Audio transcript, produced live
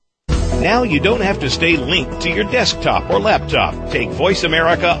Now you don't have to stay linked to your desktop or laptop. Take Voice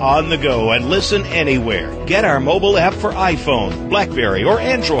America on the go and listen anywhere. Get our mobile app for iPhone, BlackBerry, or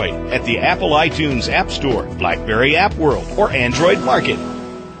Android at the Apple iTunes App Store, BlackBerry App World, or Android Market.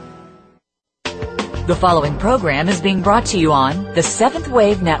 The following program is being brought to you on the Seventh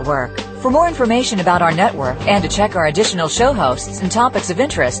Wave Network. For more information about our network and to check our additional show hosts and topics of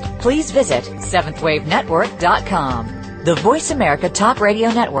interest, please visit seventhwavenetwork.com. The Voice America Talk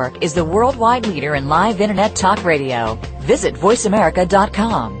Radio Network is the worldwide leader in live Internet talk radio. Visit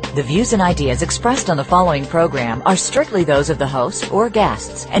voiceamerica.com. The views and ideas expressed on the following program are strictly those of the host or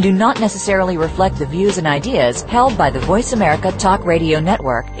guests and do not necessarily reflect the views and ideas held by the Voice America Talk Radio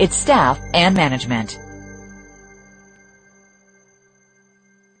Network, its staff, and management.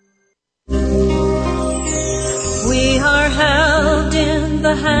 We are held in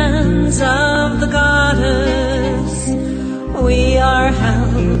the hands of the goddess. We are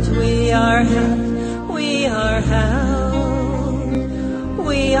held, we are held, we are held.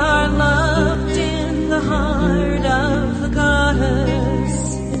 We are loved in the heart of the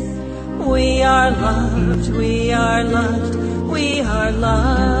goddess. We are loved, we are loved, we are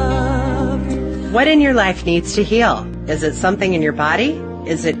loved. What in your life needs to heal? Is it something in your body?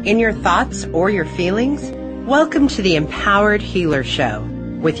 Is it in your thoughts or your feelings? Welcome to the Empowered Healer Show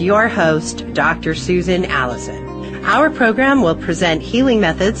with your host, Dr. Susan Allison. Our program will present healing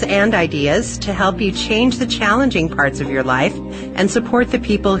methods and ideas to help you change the challenging parts of your life and support the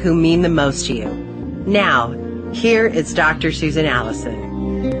people who mean the most to you. Now, here is Dr. Susan Allison.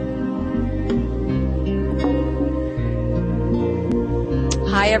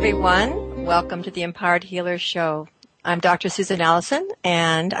 Hi, everyone. Welcome to the Empowered Healer Show. I'm Dr. Susan Allison,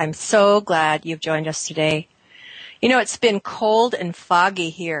 and I'm so glad you've joined us today. You know, it's been cold and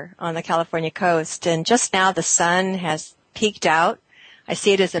foggy here on the California coast, and just now the sun has peeked out. I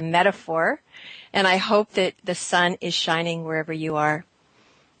see it as a metaphor, and I hope that the sun is shining wherever you are.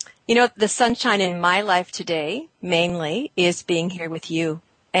 You know, the sunshine in my life today, mainly, is being here with you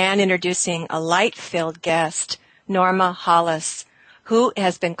and introducing a light-filled guest, Norma Hollis, who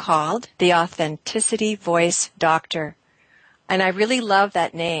has been called the Authenticity Voice Doctor. And I really love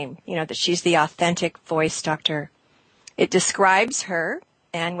that name, you know, that she's the Authentic Voice Doctor. It describes her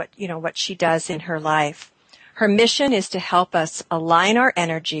and what she does in her life. Her mission is to help us align our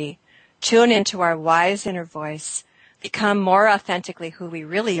energy, tune into our wise inner voice, become more authentically who we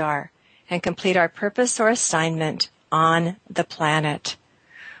really are, and complete our purpose or assignment on the planet.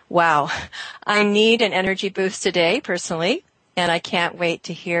 Wow. I need an energy boost today, personally, and I can't wait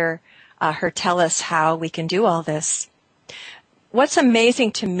to hear her tell us how we can do all this. What's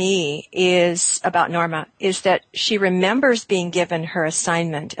amazing to me about Norma is that she remembers being given her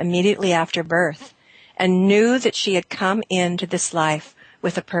assignment immediately after birth and knew that she had come into this life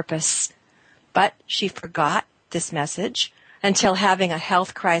with a purpose. But she forgot this message until having a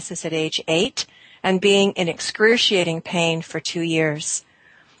health crisis at age 8 and being in excruciating pain for 2 years.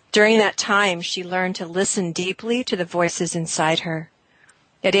 During that time, she learned to listen deeply to the voices inside her.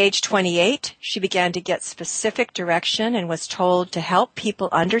 At age 28, she began to get specific direction and was told to help people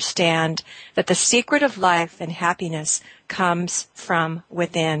understand that the secret of life and happiness comes from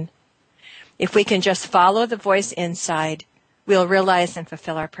within. If we can just follow the voice inside, we'll realize and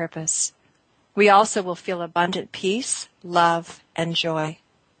fulfill our purpose. We also will feel abundant peace, love, and joy.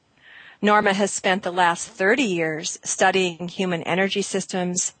 Norma has spent the last 30 years studying human energy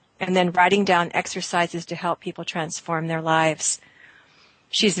systems and then writing down exercises to help people transform their lives.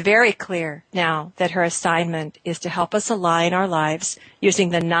 She's very clear now that her assignment is to help us align our lives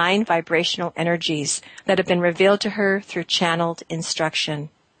using the 9 vibrational energies that have been revealed to her through channeled instruction.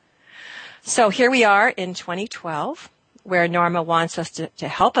 So here we are in 2012, where Norma wants us to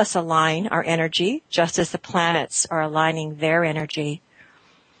help us align our energy, just as the planets are aligning their energy.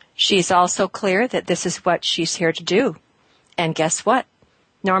 She's also clear that this is what she's here to do. And guess what?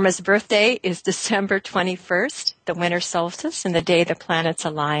 Norma's birthday is December 21st, the winter solstice, and the day the planets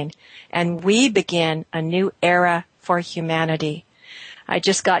align. And we begin a new era for humanity. I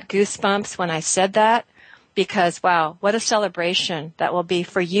just got goosebumps when I said that because, wow, what a celebration that will be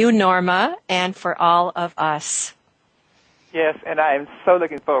for you, Norma, and for all of us. Yes, and I am so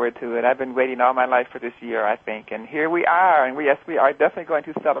looking forward to it. I've been waiting all my life for this year, I think. And here we are, and we are definitely going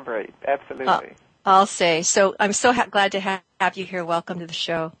to celebrate. Absolutely. I'll say. So I'm so glad to have you here. Welcome to the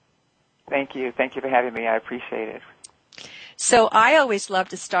show. Thank you. Thank you for having me. I appreciate it. So I always love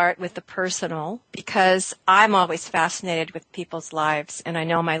to start with the personal because I'm always fascinated with people's lives, and I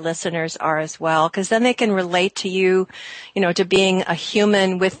know my listeners are as well, because then they can relate to you, to being a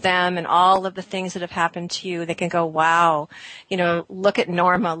human with them and all of the things that have happened to you. They can go, wow, look at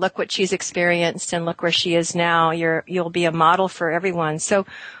Norma, look what she's experienced and look where she is now. You'll be a model for everyone. So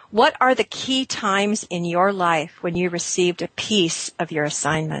what are the key times in your life when you received a piece of your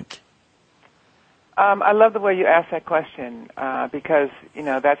assignment? I love the way you asked that question because,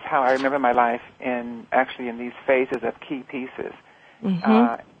 that's how I remember my life in these phases of key pieces.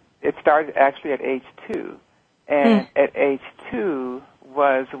 Mm-hmm. It started actually at age 2. And at age 2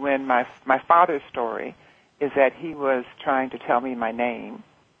 was when my father's story is that he was trying to tell me my name.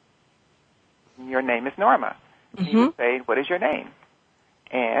 Your name is Norma. Mm-hmm. He would say, what is your name?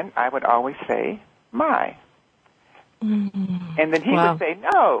 And I would always say, my. Mm-hmm. And then he would say,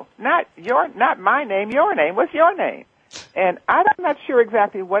 no, not my name, your name. What's your name? And I'm not sure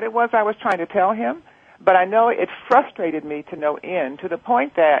exactly what it was I was trying to tell him, but I know it frustrated me to no end, to the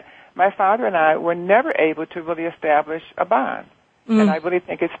point that my father and I were never able to really establish a bond. And I really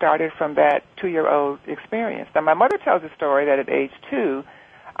think it started from that 2-year-old experience. Now, my mother tells a story that at age 2,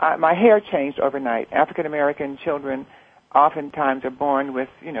 my hair changed overnight. African-American children oftentimes are born with,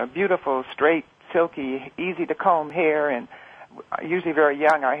 beautiful, straight, silky, easy-to-comb hair, and usually very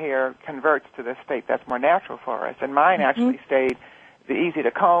young our hair converts to the state that's more natural for us. And mine actually stayed the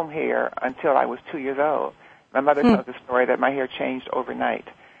easy-to-comb hair until I was 2 years old. My mother tells the story that my hair changed overnight.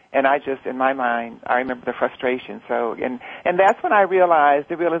 And in my mind, I remember the frustration. So, and that's when I realized,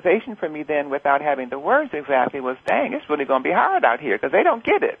 the realization for me then, without having the words exactly, was, dang, it's really going to be hard out here because they don't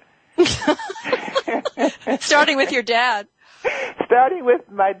get it. Starting with your dad. Starting with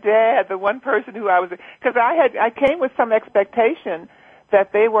my dad, the one person who because I came with some expectation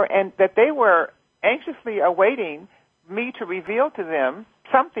that they were anxiously awaiting me to reveal to them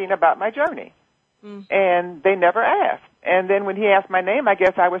something about my journey. And they never asked. And then when he asked my name, I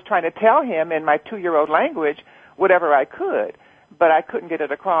guess I was trying to tell him in my 2-year-old language whatever I could, but I couldn't get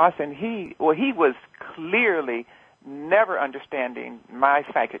it across. And he was clearly never understanding my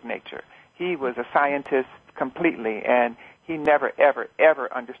psychic nature. He was a scientist completely, and he never, ever,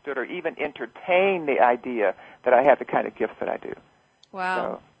 ever understood or even entertained the idea that I had the kind of gifts that I do.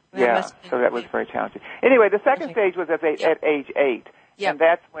 Wow. So that was very challenging. Anyway, the second stage was at age 8. Yep. And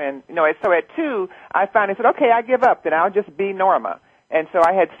that's when, so at 2, I finally said, okay, I give up, then I'll just be Norma. And so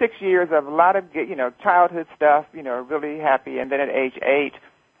I had 6 years of a lot of, childhood stuff, really happy. And then at age 8,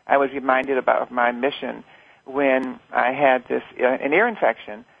 I was reminded of my mission when I had an ear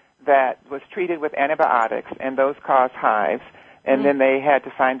infection that was treated with antibiotics, and those caused hives. And then they had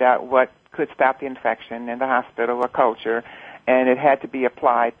to find out what could stop the infection in the hospital or culture, and it had to be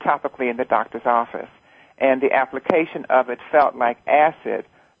applied topically in the doctor's office. And the application of it felt like acid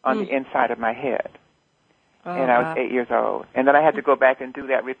on the inside of my head. And I was 8 years old. And then I had to go back and do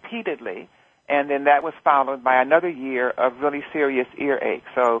that repeatedly, and then that was followed by another year of really serious earache.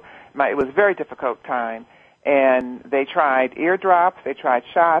 So it was a very difficult time. And they tried eardrops, they tried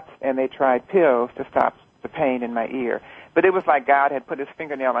shots, and they tried pills to stop the pain in my ear. But it was like God had put his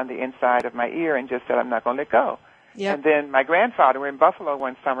fingernail on the inside of my ear and just said, I'm not going to let go. Yep. And then my grandfather, we're in Buffalo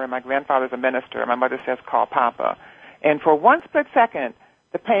one summer, and my grandfather's a minister. My mother says, call Papa. And for one split second,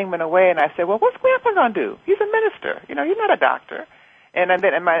 the pain went away, and I said, well, what's Grandpa going to do? He's a minister. He's not a doctor. And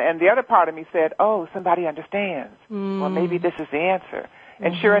the other part of me said, oh, somebody understands. Well, maybe this is the answer.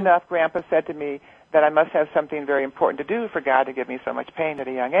 And sure enough, Grandpa said to me that I must have something very important to do for God to give me so much pain at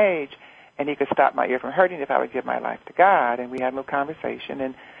a young age, and he could stop my ear from hurting if I would give my life to God. And we had a little conversation,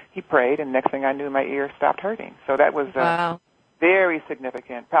 and he prayed, and next thing I knew, my ear stopped hurting. So that was very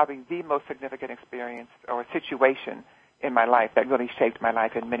significant, probably the most significant experience or situation in my life that really shaped my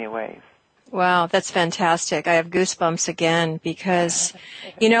life in many ways. Wow, that's fantastic. I have goosebumps again because,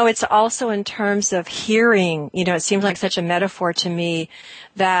 it's also in terms of hearing. It seems like such a metaphor to me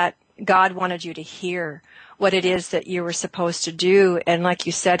that God wanted you to hear what it is that you were supposed to do. And like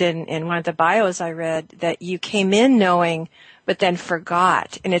you said in one of the bios I read, that you came in knowing but then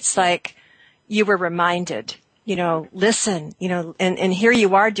forgot. And it's like you were reminded, listen, and here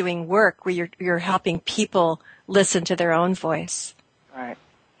you are doing work where you're helping people listen to their own voice. Right.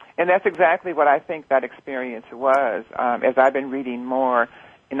 And that's exactly what I think that experience was. As I've been reading more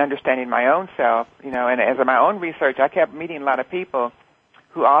and understanding my own self, and as my own research, I kept meeting a lot of people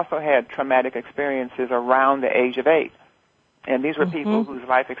who also had traumatic experiences around the age of 8. And these were people whose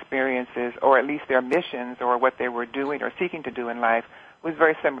life experiences, or at least their missions, or what they were doing or seeking to do in life, was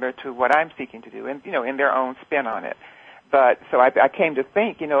very similar to what I'm seeking to do, and in their own spin on it. But so I came to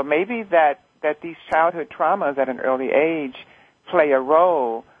think, maybe that these childhood traumas at an early age play a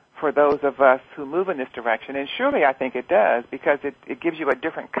role for those of us who move in this direction. And surely I think it does, because it gives you a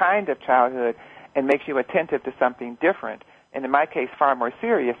different kind of childhood and makes you attentive to something different, and in my case, far more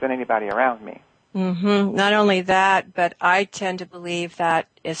serious than anybody around me. Mm-hmm. Not only that, but I tend to believe that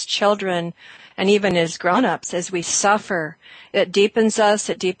as children and even as grown-ups, as we suffer, it deepens us,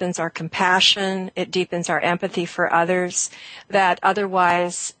 it deepens our compassion, it deepens our empathy for others that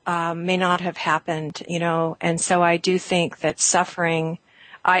otherwise may not have happened, And so I do think that suffering,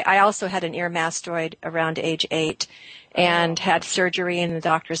 I also had an ear mastoid around age 8 and had surgery in the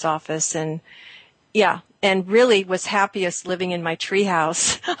doctor's office, and really was happiest living in my tree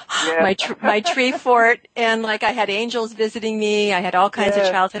house, my tree fort, and I had angels visiting me. I had all kinds of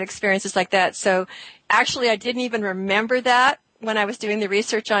childhood experiences like that. So actually I didn't even remember that when I was doing the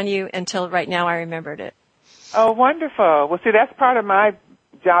research on you until right now I remembered it. Oh, wonderful. Well, see, that's part of my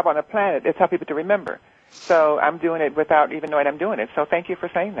job on the planet, is help people to remember. So I'm doing it without even knowing I'm doing it. So thank you for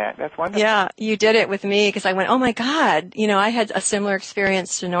saying that. That's wonderful. Yeah, you did it with me, because I went, oh my God, I had a similar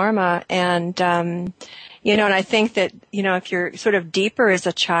experience to Norma, and and I think that, if you're sort of deeper as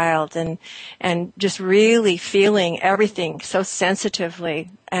a child and just really feeling everything so sensitively,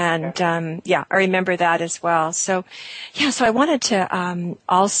 and I remember that as well. So so I wanted to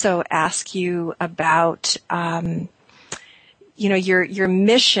also ask you about your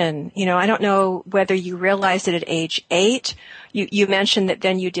mission. I don't know whether you realized it at age 8. You mentioned that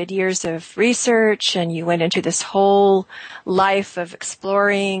then you did years of research and you went into this whole life of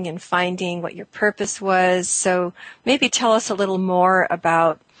exploring and finding what your purpose was. So maybe tell us a little more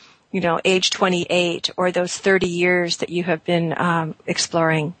about, age 28 or those 30 years that you have been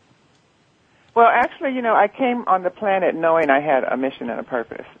exploring. Well, actually, I came on the planet knowing I had a mission and a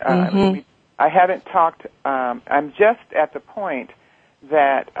purpose. I haven't talked, I'm just at the point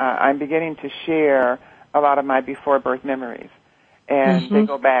that I'm beginning to share a lot of my before-birth memories, and they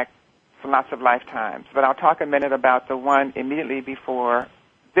go back for lots of lifetimes. But I'll talk a minute about the one immediately before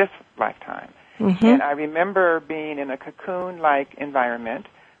this lifetime. And I remember being in a cocoon-like environment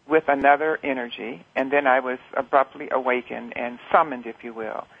with another energy, and then I was abruptly awakened and summoned, if you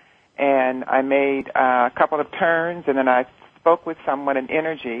will. And I made a couple of turns, and then I spoke with someone, an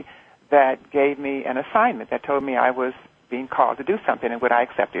energy, that gave me an assignment, that told me I was being called to do something, and would I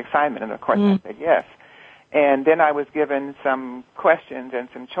accept the assignment? And, of course, I said yes. And then I was given some questions and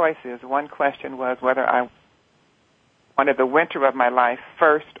some choices. One question was whether I wanted the winter of my life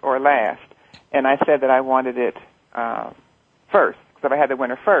first or last. And I said that I wanted it first, because if I had the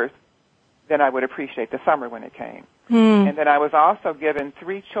winter first, then I would appreciate the summer when it came. And then I was also given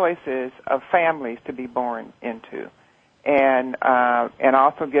 3 choices of families to be born into, and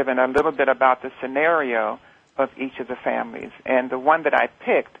also given a little bit about the scenario of each of the families. And the one that I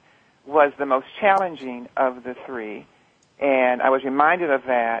picked was the most challenging of the 3, and I was reminded of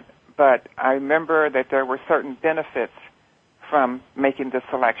that, but I remember that there were certain benefits from making the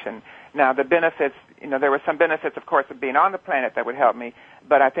selection. Now, the benefits, there were some benefits, of course, of being on the planet that would help me,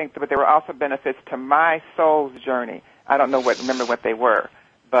 but I think that there were also benefits to my soul's journey. I don't remember what they were,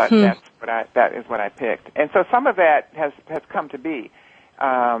 but that is what I picked. And so some of that has come to be.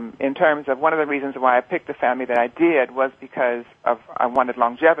 In terms of one of the reasons why I picked the family that I did was because I wanted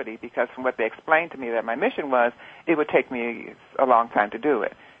longevity, because from what they explained to me that my mission was, it would take me a long time to do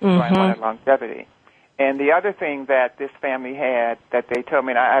it. So I wanted longevity. And the other thing that this family had that they told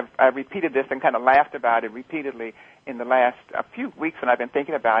me, and I repeated this and kind of laughed about it repeatedly in the last few weeks when I've been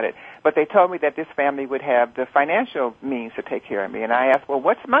thinking about it, but they told me that this family would have the financial means to take care of me. And I asked, well,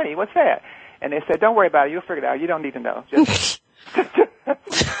 what's money? What's that? And they said, don't worry about it. You'll figure it out. You don't need to know. Just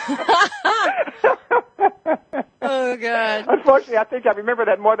Oh, God. Unfortunately, I think I remember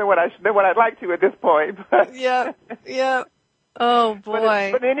that more than what I'd like to at this point. But Yeah. Oh,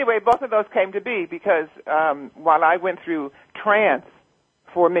 boy. But anyway, both of those came to be because while I went through trance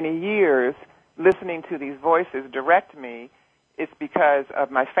for many years, listening to these voices direct me, it's because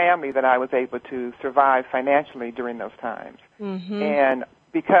of my family that I was able to survive financially during those times. And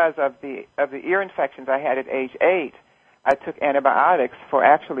because of the ear infections I had at age 8, I took antibiotics for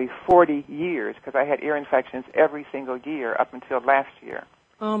actually 40 years because I had ear infections every single year up until last year.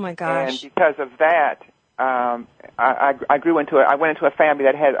 Oh, my gosh. And because of that, I went into a family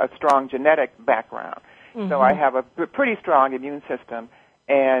that had a strong genetic background. So I have a pretty strong immune system.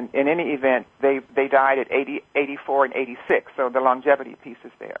 And in any event, they died at 80, 84, and 86, so the longevity piece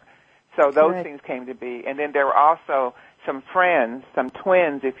is there. So those things came to be. And then there were also some friends, some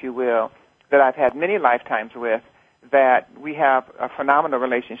twins, if you will, that I've had many lifetimes with, that we have a phenomenal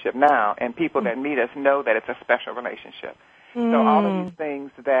relationship now, and people that meet us know that it's a special relationship. So all of these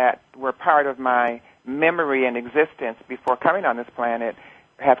things that were part of my memory and existence before coming on this planet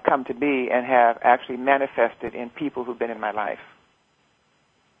have come to be and have actually manifested in people who've been in my life.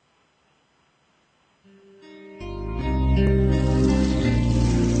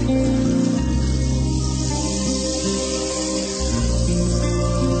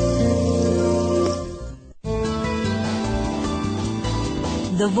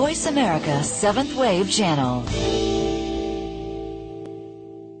 The Voice America 7th Wave Channel.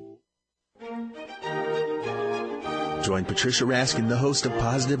 Join Patricia Raskin, the host of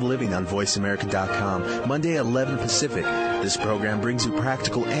Positive Living on VoiceAmerica.com, Monday at 11 Pacific. This program brings you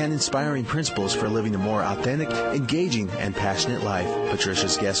practical and inspiring principles for living a more authentic, engaging, and passionate life.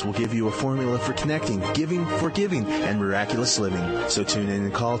 Patricia's guests will give you a formula for connecting, giving, forgiving, and miraculous living. So tune in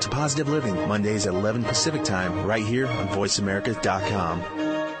and call to Positive Living, Mondays at 11 Pacific Time, right here on VoiceAmerica.com.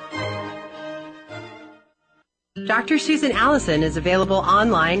 Dr. Susan Allison is available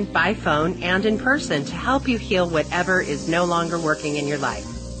online, by phone, and in person to help you heal whatever is no longer working in your life.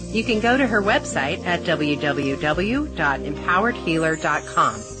 You can go to her website at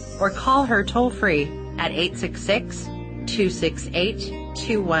www.empoweredhealer.com or call her toll-free at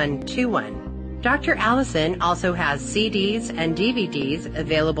 866-268-2121. Dr. Allison also has CDs and DVDs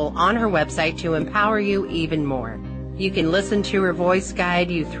available on her website to empower you even more. You can listen to her voice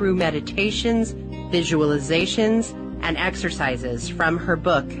guide you through meditations, visualizations, and exercises from her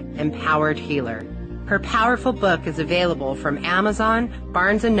book, Empowered Healer. Her powerful book is available from Amazon,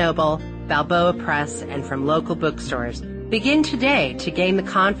 Barnes & Noble, Balboa Press, and from local bookstores. Begin today to gain the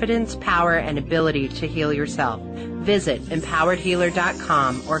confidence, power, and ability to heal yourself. Visit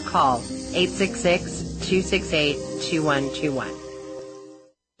empoweredhealer.com or call 866-268-2121.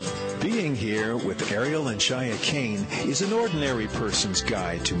 Being Here with Ariel and Shia Kane is an ordinary person's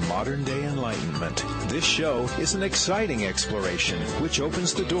guide to modern-day enlightenment. This show is an exciting exploration which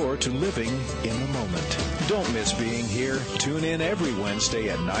opens the door to living in the moment. Don't miss Being Here. Tune in every Wednesday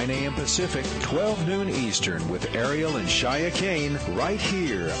at 9 a.m. Pacific, 12 noon Eastern with Ariel and Shia Kane right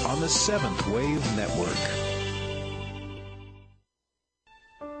here on the 7th Wave Network.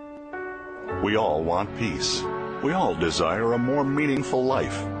 We all want peace. We all desire a more meaningful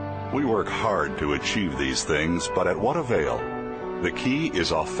life. We work hard to achieve these things, but at what avail? The key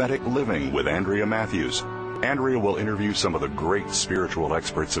is authentic living with Andrea Matthews. Andrea will interview some of the great spiritual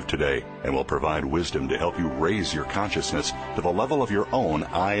experts of today and will provide wisdom to help you raise your consciousness to the level of your own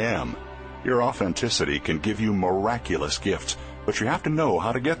I am. Your authenticity can give you miraculous gifts, but you have to know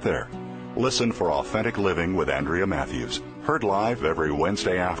how to get there. Listen for Authentic Living with Andrea Matthews. Heard live every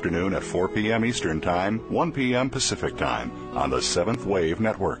Wednesday afternoon at 4 p.m. Eastern Time, 1 p.m. Pacific Time on the 7th Wave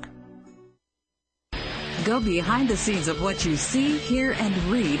Network. Go behind the scenes of what you see, hear, and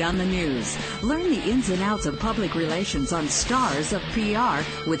read on the news. Learn the ins and outs of public relations on Stars of PR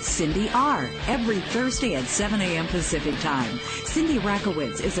with Cindy R. every Thursday at 7 a.m. Pacific Time. Cindy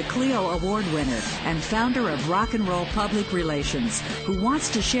Rakowitz is a Clio Award winner and founder of Rock and Roll Public Relations, who wants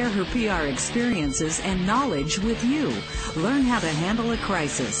to share her PR experiences and knowledge with you. Learn how to handle a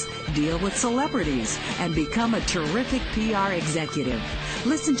crisis, deal with celebrities, and become a terrific PR executive.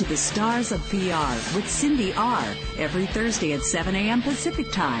 Listen to the Stars of PR with Cindy R. every Thursday at 7 a.m.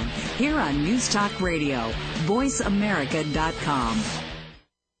 Pacific Time here on News Talk Radio, VoiceAmerica.com.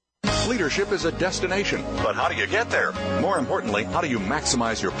 Leadership is a destination, but how do you get there? More importantly, how do you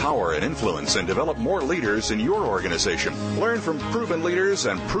maximize your power and influence and develop more leaders in your organization? Learn from proven leaders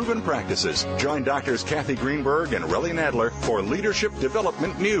and proven practices. Join Drs. Kathy Greenberg and Relly Nadler for Leadership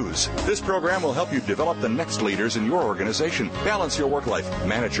Development News. This program will help you develop the next leaders in your organization, balance your work life,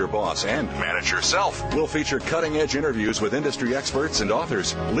 manage your boss, and manage yourself. We'll feature cutting-edge interviews with industry experts and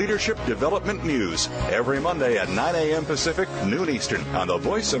authors. Leadership Development News, every Monday at 9 a.m. Pacific, noon Eastern on the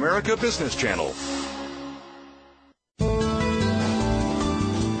Voice America Business Channel.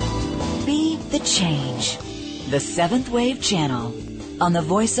 Be the change. The 7th Wave Channel on the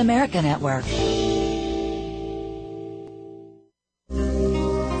Voice America Network.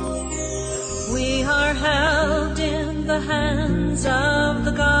 We are held in the hands of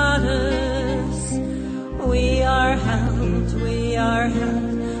the goddess. We are held, we are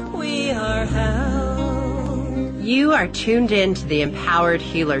held, we are held. You are tuned in to the Empowered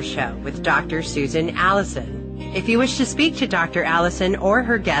Healer Show with Dr. Susan Allison. If you wish to speak to Dr. Allison or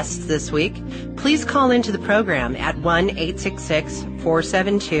her guests this week, please call into the program at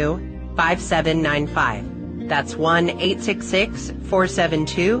 1-866-472-5795. That's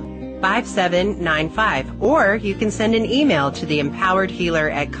 1-866-472-5795. Or you can send an email to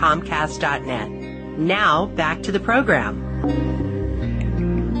theempoweredhealer@comcast.net. Now, back to the program.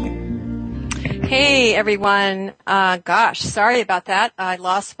 Hey, everyone. Sorry about that. I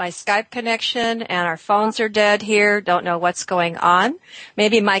lost my Skype connection and our phones are dead here. Don't know what's going on.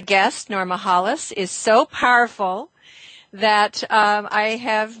 Maybe my guest, Norma Hollis, is so powerful that I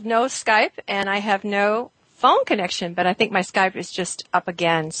have no Skype and I have no phone connection, but I think my Skype is just up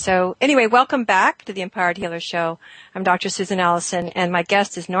again. So anyway, welcome back to the Empowered Healer Show. I'm Dr. Susan Allison, and my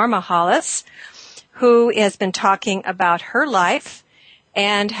guest is Norma Hollis, who has been talking about her life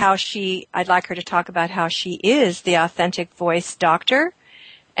and how I'd like her to talk about how she is the authentic voice doctor,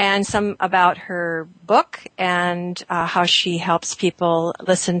 and some about her book and how she helps people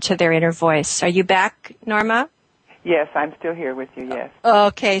listen to their inner voice. Are you back, Norma? Yes, I'm still here with you, yes.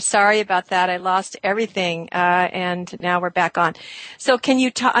 Okay, sorry about that. I lost everything, and now we're back on. So can you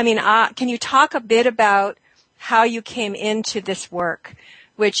talk a bit about how you came into this work,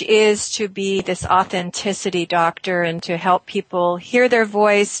 which is to be this authenticity doctor and to help people hear their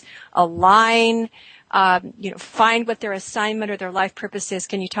voice, align, find what their assignment or their life purpose is.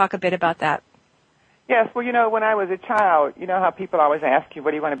 Can you talk a bit about that? Yes, well, when I was a child, you know how people always ask you, what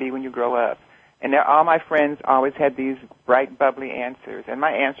do you want to be when you grow up? And all my friends always had these bright, bubbly answers. And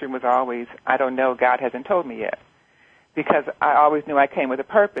my answer was always, I don't know, God hasn't told me yet. Because I always knew I came with a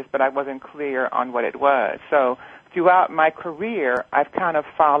purpose, but I wasn't clear on what it was. So throughout my career, I've kind of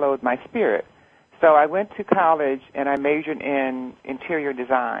followed my spirit. So I went to college and I majored in interior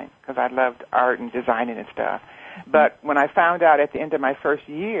design because I loved art and designing and stuff. But when I found out at the end of my first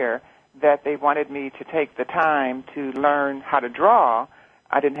year that they wanted me to take the time to learn how to draw,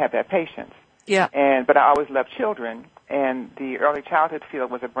 I didn't have that patience. Yeah. But I always loved children, and the early childhood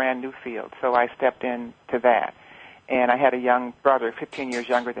field was a brand new field, so I stepped into that. And I had a young brother, 15 years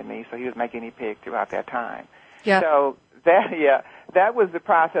younger than me, so he was my guinea pig throughout that time. Yeah. So that was the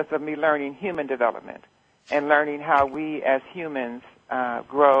process of me learning human development and learning how we as humans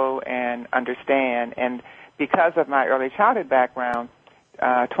grow and understand. And because of my early childhood background,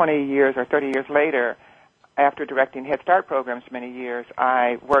 20 years or 30 years later, after directing Head Start programs for many years,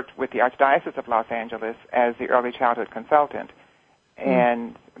 I worked with the Archdiocese of Los Angeles as the early childhood consultant.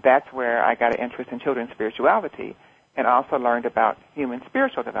 And that's where I got an interest in children's spirituality and also learned about human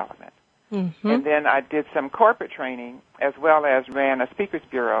spiritual development. Mm-hmm. And then I did some corporate training as well as ran a speakers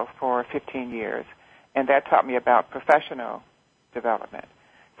bureau for 15 years, and that taught me about professional development.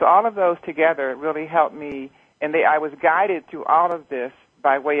 So all of those together really helped me, and I was guided through all of this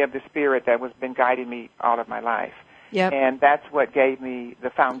by way of the spirit that was been guiding me all of my life. Yep. And that's what gave me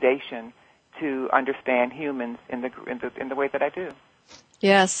the foundation to understand humans in the way that I do.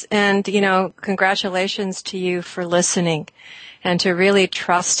 Yes, and congratulations to you for listening and to really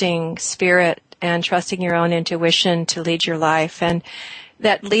trusting spirit and trusting your own intuition to lead your life. And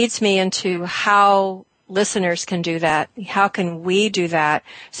that leads me into how listeners can do that. How can we do that?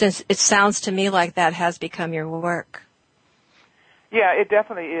 Since it sounds to me like that has become your work. Yeah, it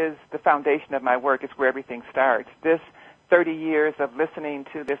definitely is the foundation of my work. It's where everything starts. This 30 years of listening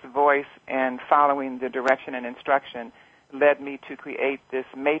to this voice and following the direction and instruction led me to create this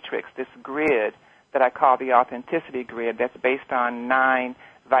matrix, this grid that I call the authenticity grid that's based on 9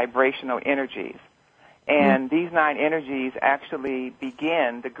 vibrational energies. And these 9 energies actually the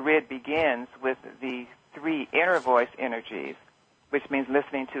grid begins with the 3 inner voice energies, which means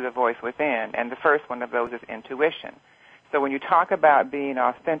listening to the voice within. And the first one of those is intuition. So when you talk about being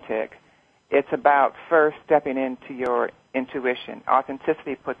authentic, it's about first stepping into your intuition.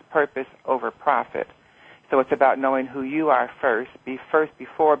 Authenticity puts purpose over profit. So it's about knowing who you are first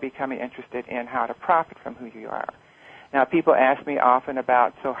before becoming interested in how to profit from who you are. Now, people ask me often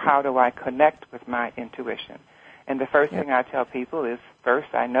about, so how do I connect with my intuition? And the first thing I tell people is,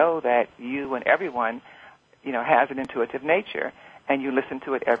 first, I know that you and everyone, has an intuitive nature, and you listen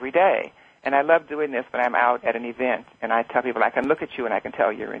to it every day. And I love doing this when I'm out at an event, and I tell people, I can look at you and I can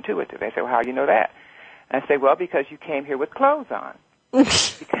tell you're intuitive. They say, well, how do you know that? And I say, well, because you came here with clothes on.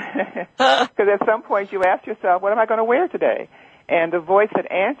 Because at some point you ask yourself, what am I going to wear today? And the voice that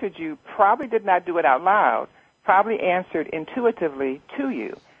answered you probably did not do it out loud, probably answered intuitively to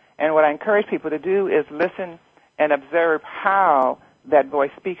you. And what I encourage people to do is listen and observe how that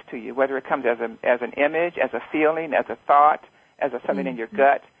voice speaks to you, whether it comes as an image, as a feeling, as a thought, as something in your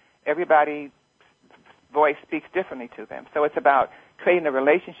gut. Everybody's voice speaks differently to them. So it's about creating a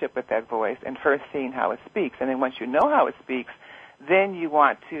relationship with that voice and first seeing how it speaks. And then once you know how it speaks, then you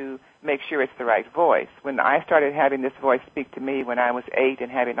want to make sure it's the right voice. When I started having this voice speak to me when I was 8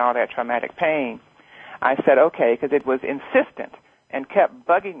 and having all that traumatic pain, I said, okay, because it was insistent and kept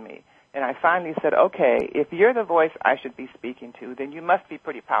bugging me. And I finally said, okay, if you're the voice I should be speaking to, then you must be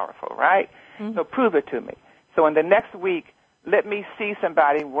pretty powerful, right? Mm-hmm. So prove it to me. So in the next week, let me see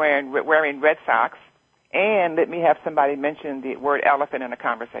somebody wearing red socks, and let me have somebody mention the word elephant in a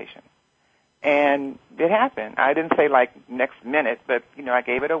conversation. And it happened. I didn't say like next minute, but, I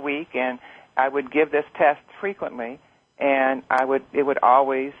gave it a week, and I would give this test frequently, and it would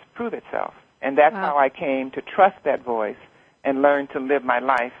always prove itself. And that's how I came to trust that voice and learn to live my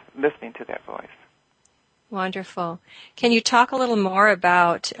life listening to that voice. Wonderful. Can you talk a little more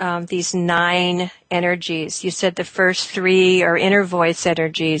about these 9 energies? You said the first 3 are inner voice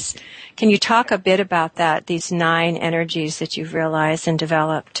energies. Can you talk a bit about that, these 9 energies that you've realized and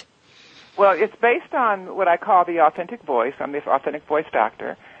developed? Well, it's based on what I call the authentic voice. I'm this authentic voice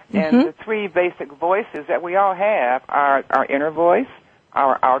doctor. And the 3 basic voices that we all have are our inner voice,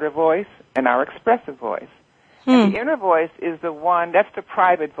 our outer voice, and our expressive voice. And the inner voice is the one, that's the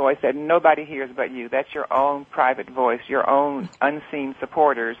private voice that nobody hears but you. That's your own private voice, your own unseen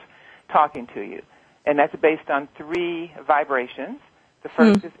supporters talking to you. And that's based on 3 vibrations. The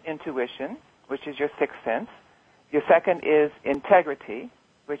first is intuition, which is your sixth sense. Your second is integrity,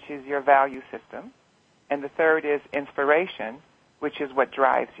 which is your value system. And the third is inspiration, which is what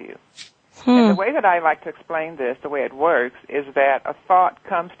drives you. And the way that I like to explain this, the way it works, is that a thought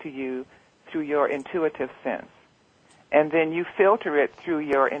comes to you through your intuitive sense. And then you filter it through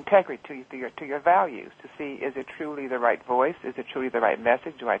your integrity, to your values, to see, is it truly the right voice? Is it truly the right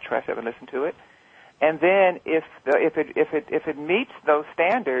message? Do I trust it or listen to it? And then if it meets those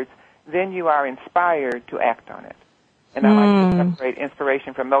standards, then you are inspired to act on it. And I like to separate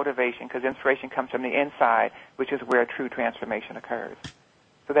inspiration from motivation, because inspiration comes from the inside, which is where true transformation occurs.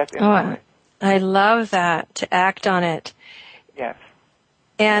 So that's inspiration. I love that, to act on it. Yes.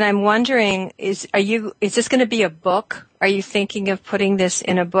 And I'm wondering, is this going to be a book? Are you thinking of putting this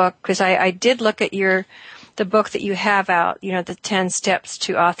in a book? Because I did look at the book that you have out, the 10 Steps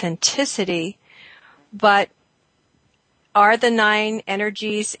to Authenticity. But are the 9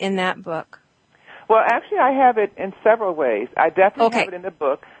 energies in that book? Well, actually, I have it in several ways. I definitely have it in the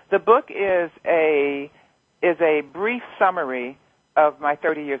book. The book is a brief summary of my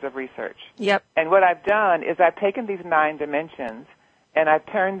 30 years of research. Yep. And what I've done is I've taken these 9 dimensions and I've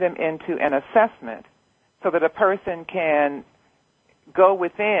turned them into an assessment so that a person can go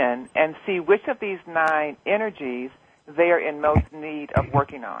within and see which of these 9 energies they are in most need of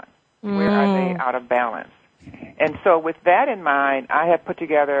working on. Where are they out of balance? And so with that in mind, I have put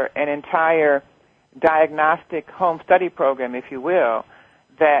together an entire diagnostic home study program, if you will,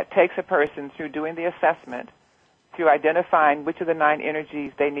 that takes a person through doing the assessment, through identifying which of the 9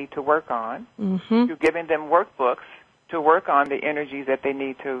 energies they need to work on, through giving them workbooks to work on the energies that they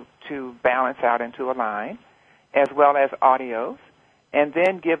need to balance out and to align, as well as audios, and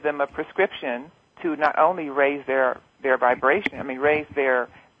then give them a prescription to not only raise their vibration, raise their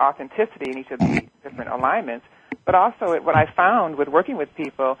authenticity in each of the different alignments, but also what I found with working with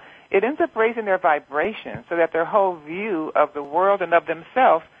people, it ends up raising their vibration so that their whole view of the world and of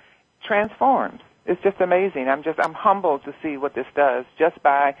themselves transforms. It's just amazing. I'm humbled to see what this does just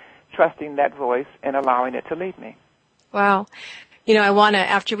by trusting that voice and allowing it to lead me. Wow.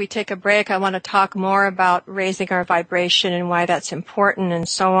 After we take a break, I want to talk more about raising our vibration and why that's important and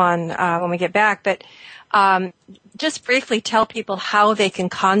so on when we get back. But just briefly tell people how they can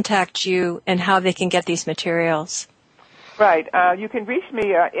contact you and how they can get these materials. Right. You can reach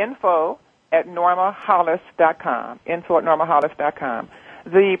me info@normahollis.com, info@normahollis.com.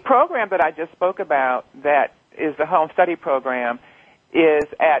 The program that I just spoke about, that is the home study program, is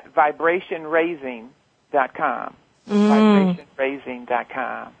at vibrationraising.com.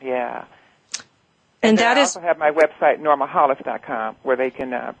 Vibrationraising.com, yeah. And that I also have my website, normahollis.com, where they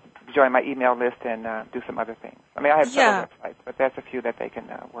can join my email list and do some other things. I have several websites, but that's a few that they can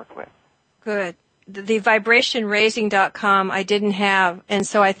work with. Good. The vibrationraising.com I didn't have, and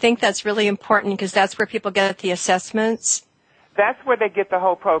so I think that's really important because that's where people get the assessments. That's where they get the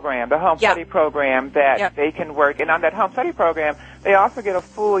whole program, the home study program that they can work. And on that home study program, they also get a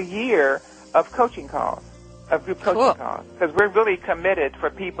full year of coaching calls, of group coaching calls, because we're really committed for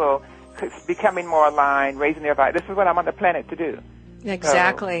people becoming more aligned, raising their vibration. This is what I'm on the planet to do.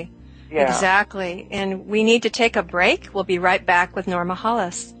 Exactly. So, exactly. And we need to take a break. We'll be right back with Norma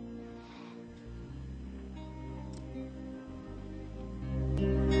Hollis.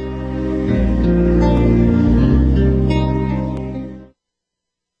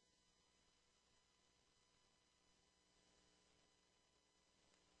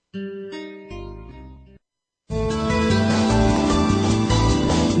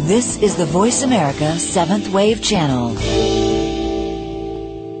 This is the Voice America 7th Wave Channel.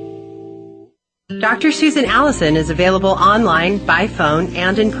 Dr. Susan Allison is available online, by phone,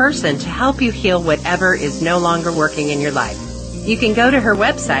 and in person to help you heal whatever is no longer working in your life. You can go to her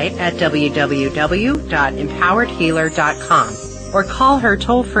website at www.empoweredhealer.com or call her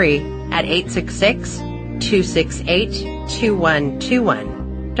toll-free at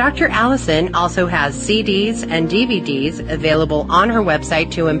 866-268-2121. Dr. Allison also has CDs and DVDs available on her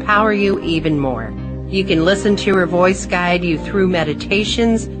website to empower you even more. You can listen to her voice guide you through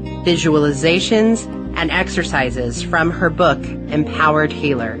meditations, visualizations, and exercises from her book, Empowered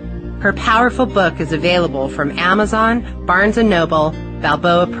Healer. Her powerful book is available from Amazon, Barnes & Noble,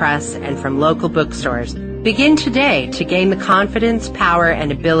 Balboa Press, and from local bookstores. Begin today to gain the confidence, power,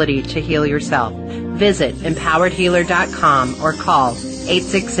 and ability to heal yourself. Visit empoweredhealer.com or call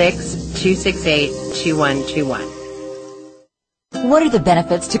 866-268-2121. What are the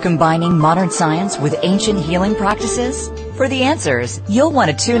benefits to combining modern science with ancient healing practices? For the answers, you'll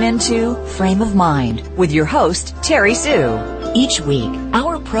want to tune into Frame of Mind with your host, Terry Sue. Each week,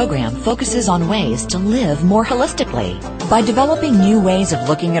 our program focuses on ways to live more holistically. By developing new ways of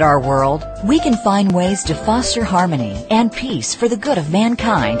looking at our world, we can find ways to foster harmony and peace for the good of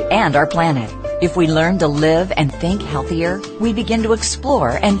mankind and our planet. If we learn to live and think healthier, we begin to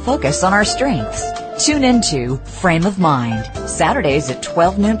explore and focus on our strengths. Tune into Frame of Mind, Saturdays at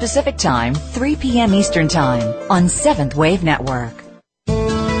 12 noon Pacific Time, 3 p.m. Eastern Time on 7th Wave Network.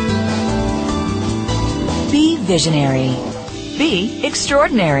 Be visionary. Be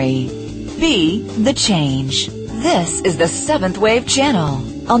extraordinary. Be the change. This is the 7th Wave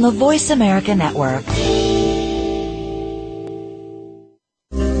Channel on the Voice America Network.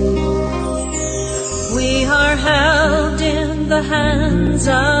 We are held in the hands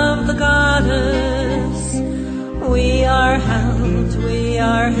of the goddess. We are held, we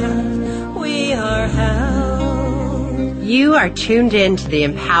are held, we are held. You are tuned in to the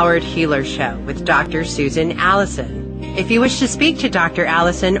Empowered Healer Show with Dr. Susan Allison. If you wish to speak to Dr.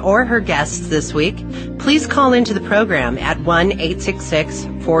 Allison or her guests this week, please call into the program at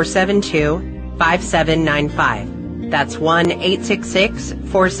 1-866-472-5795. That's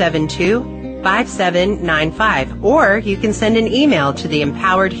 1-866-472-5795. Or you can send an email to the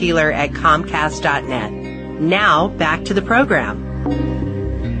empoweredhealer@comcast.net. Now, back to the program.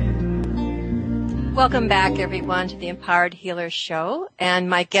 Welcome back, everyone, to the Empowered Healer Show. And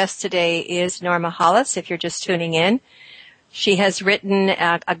my guest today is Norma Hollis, if you're just tuning in. She has written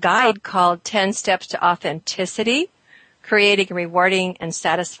a guide called 10 Steps to Authenticity, Creating a Rewarding and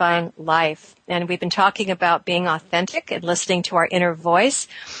Satisfying Life. And we've been talking about being authentic and listening to our inner voice.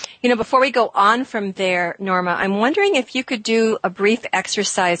 You know, before we go on from there, Norma, I'm wondering if you could do a brief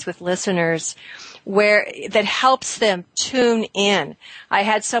exercise with listeners that helps them tune in. I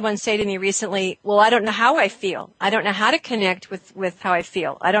had someone say to me recently, well, I don't know how I feel. I don't know how to connect with how I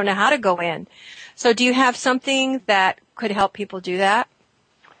feel. I don't know how to go in. So do you have something that could help people do that?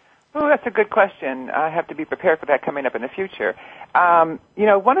 Oh, that's a good question. I have to be prepared for that coming up in the future. You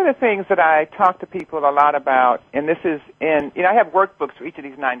know, one of the things that I talk to people a lot about, and this is I have workbooks for each of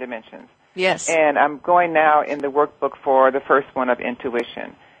these 9 dimensions. Yes. And I'm going now in the workbook for the first one of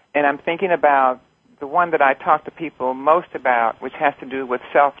intuition. And I'm thinking about the one that I talk to people most about, which has to do with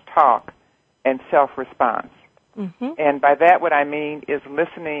self-talk and self-response. Mm-hmm. And by that, what I mean is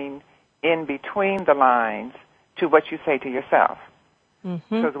listening in between the lines to what you say to yourself.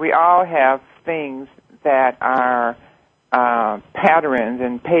 Mm-hmm. Because we all have things that are patterns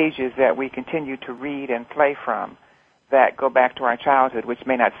and pages that we continue to read and play from that go back to our childhood, which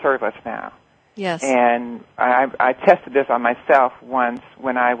may not serve us now. Yes. And I tested this on myself once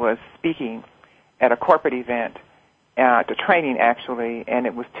when I was speaking at a corporate event, to training actually, and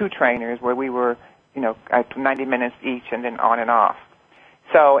it was 2 trainers where we were, at 90 minutes each and then on and off.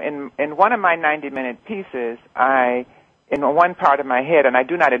 So in one of my 90-minute pieces, in one part of my head, and I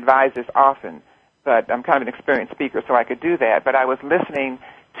do not advise this often, but I'm kind of an experienced speaker, so I could do that, but I was listening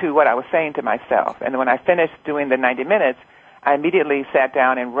to what I was saying to myself. And when I finished doing the 90 minutes, I immediately sat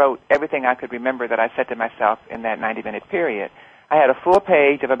down and wrote everything I could remember that I said to myself in that 90-minute period. I had a full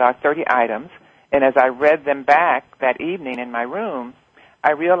page of about 30 items, and as I read them back that evening in my room,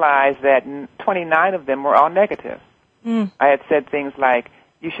 I realized that 29 of them were all negative. I had said things like,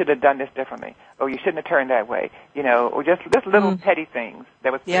 you should have done this differently, or you shouldn't have turned that way, or just little petty things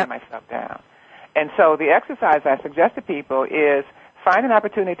that was putting myself down. And so the exercise I suggest to people is find an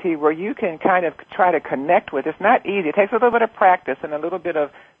opportunity where you can kind of try to connect with. It's not easy. It takes a little bit of practice and a little bit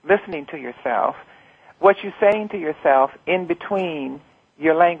of listening to yourself, what you're saying to yourself in between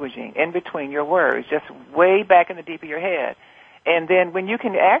your languaging, in between your words, just way back in the deep of your head. And then when you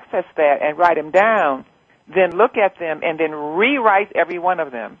can access that and write them down, then look at them and then rewrite every one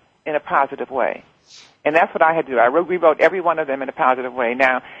of them in a positive way. And that's what I had to do. I rewrote every one of them in a positive way.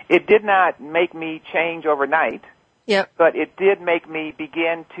 Now, it did not make me change overnight, Yep. But it did make me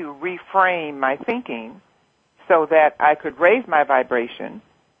begin to reframe my thinking so that I could raise my vibration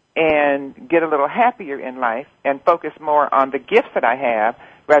and get a little happier in life and focus more on the gifts that I have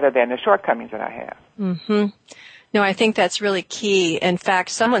rather than the shortcomings that I have. Mm-hmm. No, I think that's really key. In fact,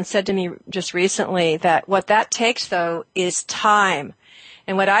 someone said to me just recently that what that takes, though, is time.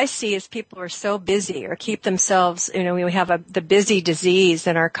 And what I see is people are so busy or keep themselves, we have the busy disease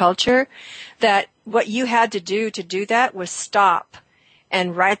in our culture, that what you had to do that was stop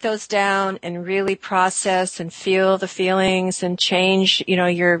and write those down and really process and feel the feelings and change,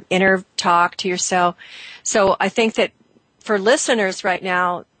 your inner talk to yourself. So I think that for listeners right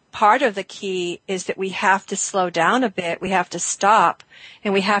now, part of the key is that we have to slow down a bit. We have to stop,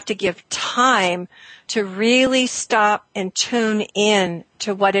 and we have to give time to really stop and tune in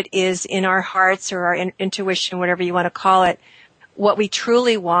to what it is in our hearts or our intuition, whatever you want to call it, what we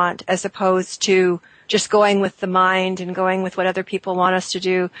truly want, as opposed to just going with the mind and going with what other people want us to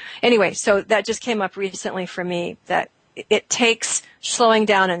do. Anyway, so that just came up recently for me, that it takes slowing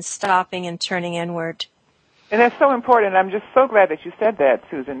down and stopping and turning inward. And that's so important. I'm just so glad that you said that,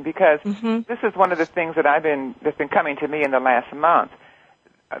 Susan, because this is one of the things that's been coming to me in the last month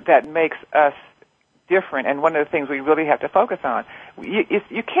that makes us different, and one of the things we really have to focus on.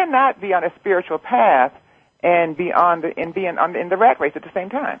 You cannot be on a spiritual path and be in the rat race at the same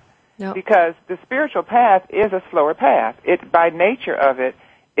time. Nope. Because the spiritual path is a slower path. By nature of it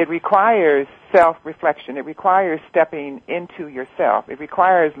requires self-reflection. It requires stepping into yourself. It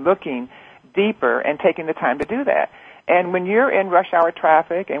requires looking deeper and taking the time to do that. And when you're in rush hour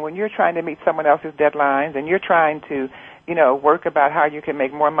traffic and when you're trying to meet someone else's deadlines and you're trying to, work about how you can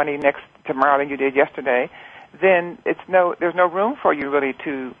make more money tomorrow than you did yesterday, then there's no room for you really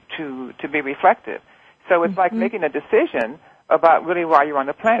to be reflective. So it's like making a decision about really why you're on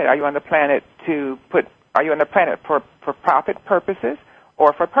the planet. Are you on the planet for profit purposes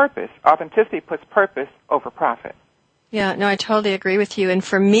or for purpose? Authenticity puts purpose over profit. Yeah, no, I totally agree with you. And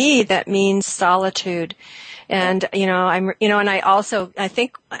for me, that means solitude. And, I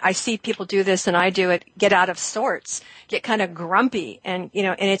think I see people do this and I do it, get out of sorts, get kind of grumpy. And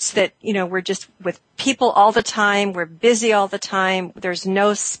it's that, we're just with people all the time. We're busy all the time. There's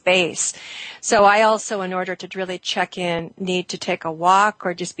no space. So I also, in order to really check in, need to take a walk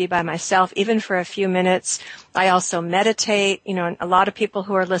or just be by myself, even for a few minutes. I also meditate. A lot of people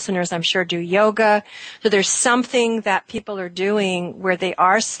who are listeners, I'm sure, do yoga. So there's something that people are doing where they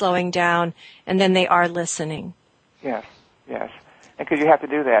are slowing down and then they are listening. Yes. And because you have to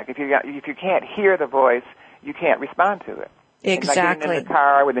do that. If you can't hear the voice, you can't respond to it. Exactly. Like getting in the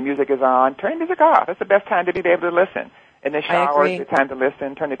car when the music is on, turn the music off. That's the best time to be able to listen. In the shower, it's the time to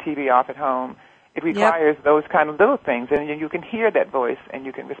listen. Turn the TV off at home. It requires those kind of little things, and you can hear that voice and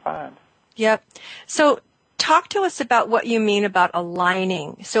you can respond. Yep. So talk to us about what you mean about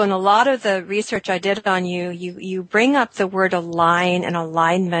aligning. So in a lot of the research I did on you bring up the word align and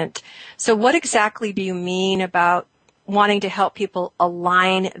alignment. So what exactly do you mean about wanting to help people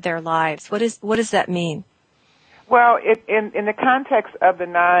align their lives? What does that mean? Well, in the context of the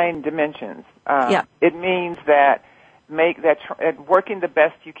 9 dimensions, it means that working the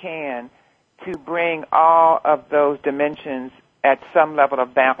best you can to bring all of those dimensions at some level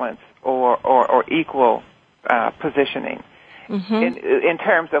of balance or equal positioning in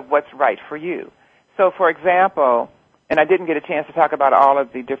terms of what's right for you. So, for example, and I didn't get a chance to talk about all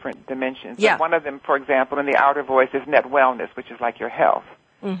of the different dimensions. Yeah. But one of them, for example, in the outer voice is net wellness, which is like your health.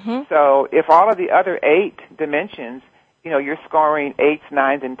 So if all of the other 8 dimensions, you're scoring 8s,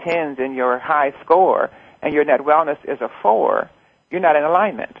 9s, and 10s in your high score, and your net wellness is a 4, you're not in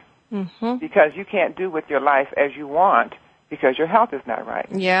alignment. Because you can't do with your life as you want because your health is not right.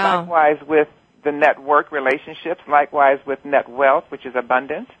 Yeah. Likewise with the network relationships, likewise with net wealth, which is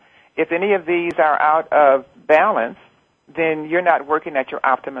abundance. If any of these are out of balance, then you're not working at your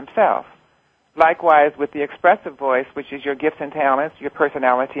optimum self. Likewise with the expressive voice, which is your gifts and talents, your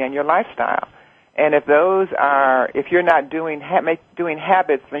personality, and your lifestyle. And if you're not doing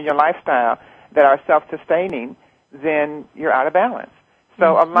habits in your lifestyle that are self-sustaining, then you're out of balance.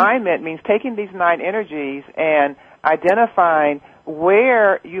 So alignment means taking these 9 energies and identifying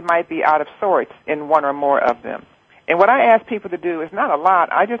where you might be out of sorts in one or more of them. And what I ask people to do is not a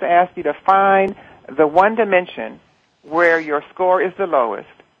lot. I just ask you to find the one dimension where your score is the lowest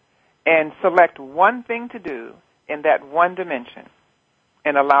and select one thing to do in that one dimension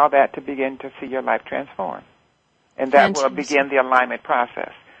and allow that to begin to see your life transform. And that will begin the alignment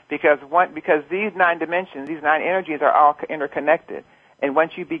process. Because these 9 dimensions, these 9 energies are all interconnected. And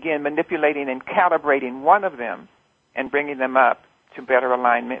once you begin manipulating and calibrating one of them and bringing them up to better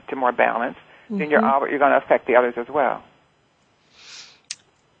alignment, to more balance, then you're going to affect the others as well.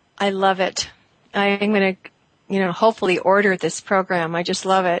 I love it. I'm going to, hopefully order this program. I just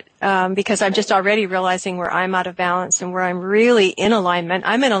love it because I'm just already realizing where I'm out of balance and where I'm really in alignment.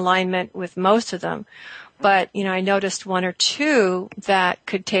 I'm in alignment with most of them, but I noticed one or two that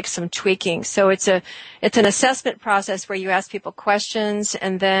could take some tweaking. So it's an assessment process where you ask people questions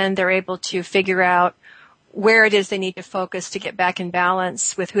and then they're able to figure out where it is they need to focus to get back in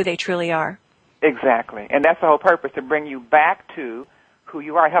balance with who they truly are. Exactly, and that's the whole purpose, to bring you back to who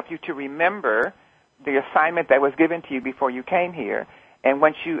you are, help you to remember the assignment that was given to you before you came here. And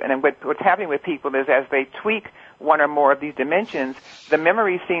what's happening with people is as they tweak one or more of these dimensions, the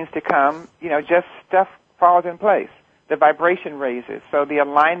memory seems to come, just stuff falls in place. The vibration raises, so the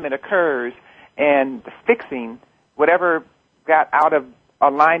alignment occurs, and fixing whatever got out of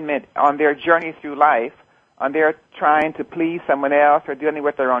alignment on their journey through life, on their trying to please someone else or dealing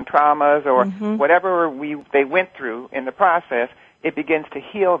with their own traumas or whatever they went through in the process, it begins to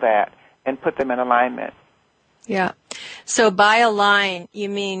heal that and put them in alignment. Yeah. So by align, you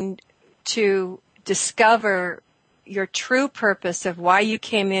mean to discover your true purpose of why you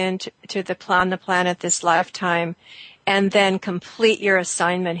came in to the planet this lifetime and then complete your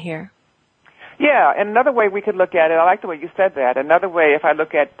assignment here. Yeah, and another way we could look at it, I like the way you said that. Another way, if I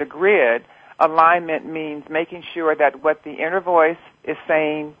look at the grid, alignment means making sure that what the inner voice is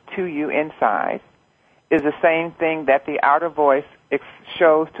saying to you inside is the same thing that the outer voice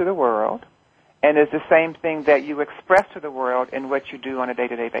shows to the world, and is the same thing that you express to the world in what you do on a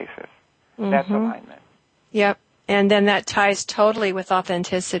day-to-day basis. That's alignment. Yep, and then that ties totally with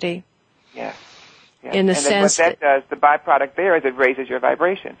authenticity. Yes. In the sense what that does, the byproduct there is it raises your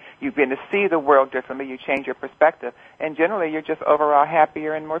vibration. You begin to see the world differently, you change your perspective, and generally you're just overall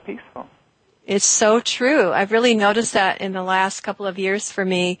happier and more peaceful. It's so true. I've really noticed that in the last couple of years for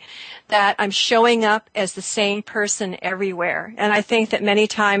me, that I'm showing up as the same person everywhere. And I think that many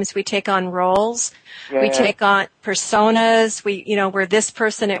times we take on roles, we take on personas, we're this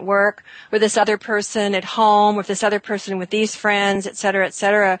person at work, we're this other person at home, we're this other person with these friends, et cetera, et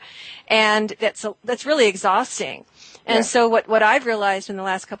cetera. And that's really exhausting. And so what I've realized in the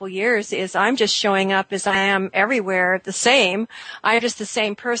last couple of years is I'm just showing up as I am everywhere the same. I'm just the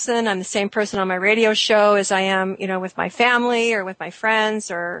same person. I'm the same person on my radio show as I am, with my family or with my friends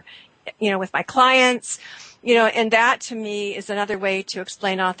or, with my clients, and that to me is another way to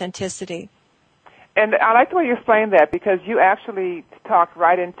explain authenticity. And I like the way you explain that because you actually talk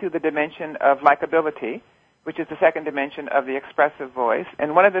right into the dimension of likability, which is the second dimension of the expressive voice.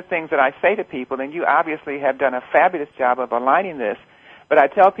 And one of the things that I say to people, and you obviously have done a fabulous job of aligning this, but I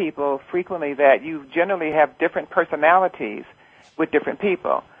tell people frequently that you generally have different personalities with different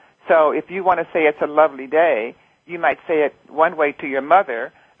people. So if you want to say it's a lovely day, you might say it one way to your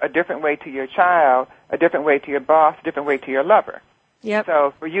mother, a different way to your child, a different way to your boss, a different way to your lover. Yep.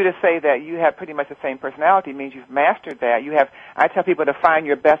 So for you to say that you have pretty much the same personality means you've mastered that. I tell people to find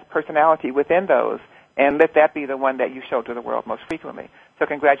your best personality within those, and let that be the one that you show to the world most frequently. So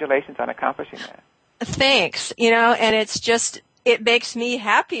congratulations on accomplishing that. Thanks. And it makes me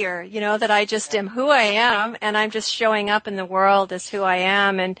happier, that I just am who I am, and I'm just showing up in the world as who I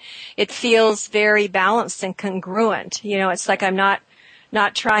am, and it feels very balanced and congruent. It's like I'm not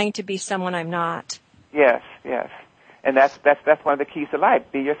trying to be someone I'm not. Yes. And that's one of the keys to life.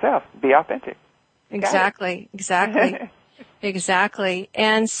 Be yourself. Be authentic. Exactly. Exactly.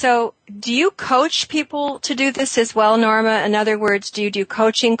 And so do you coach people to do this as well, Norma? In other words, do you do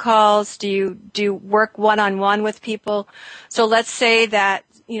coaching calls? Do you do work one-on-one with people? So let's say that,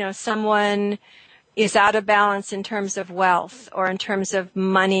 someone is out of balance in terms of wealth or in terms of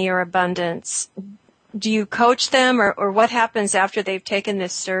money or abundance. Do you coach them or what happens after they've taken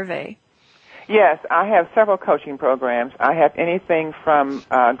this survey? Yes, I have several coaching programs. I have anything from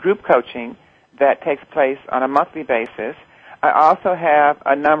group coaching that takes place on a monthly basis. I also have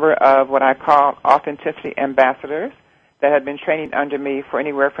a number of what I call authenticity ambassadors that have been training under me for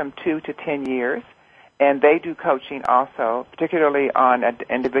anywhere from 2 to 10 years, and they do coaching also, particularly on an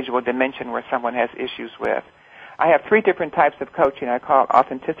individual dimension where someone has issues with. I have 3 different types of coaching. I call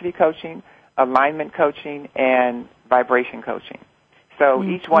authenticity coaching, alignment coaching, and vibration coaching. So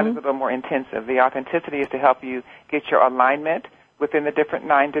each one is a little more intensive. The authenticity is to help you get your alignment within the different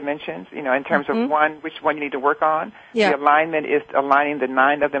 9 dimensions, in terms of which one you need to work on. Yeah. The alignment is aligning the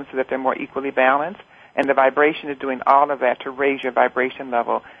 9 of them so that they're more equally balanced. And the vibration is doing all of that to raise your vibration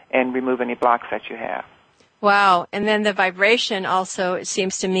level and remove any blocks that you have. Wow. And then the vibration also, it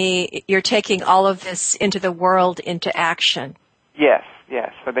seems to me, you're taking all of this into the world, into action. Yes.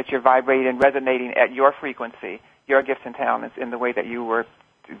 So that you're vibrating and resonating at your frequency, your gifts and talents in the way that you were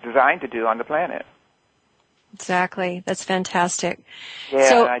designed to do on the planet. Exactly. That's fantastic. Yeah,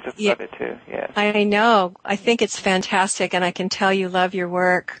 so, I just love it too. Yes. I know. I think it's fantastic, and I can tell you love your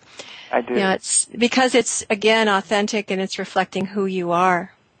work. I do. It's because it's, again, authentic, and it's reflecting who you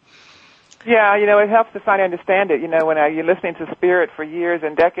are. Yeah, it helps to finally understand it. When you're listening to spirit for years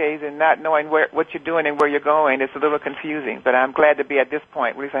and decades and not knowing what you're doing and where you're going, it's a little confusing. But I'm glad to be at this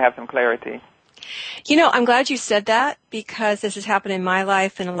point. At least I have some clarity. I'm glad you said that, because this has happened in my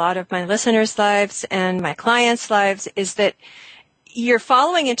life and a lot of my listeners' lives and my clients' lives, is that you're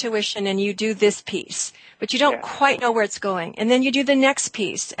following intuition and you do this piece, but you don't quite know where it's going. And then you do the next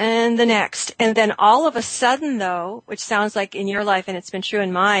piece and the next. And then all of a sudden, though, which sounds like in your life and it's been true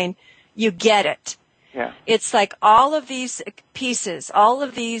in mine, you get it. Yeah. It's like all of these pieces, all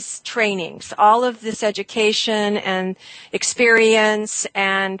of these trainings, all of this education and experience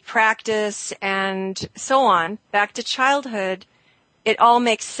and practice and so on, back to childhood, it all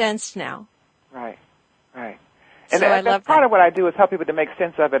makes sense now. Right. And so that's part of what I do is help people to make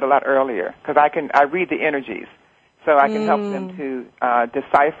sense of it a lot earlier, because I read the energies, so I can help them to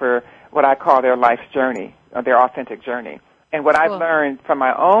decipher what I call their life's journey, or their authentic journey. And what I've learned from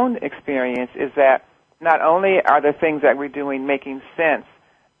my own experience is that not only are the things that we're doing making sense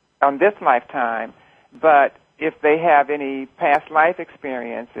on this lifetime, but if they have any past life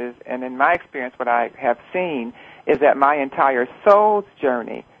experiences, and in my experience what I have seen is that my entire soul's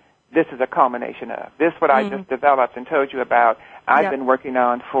journey, this is a culmination of. This what I just developed and told you about, I've been working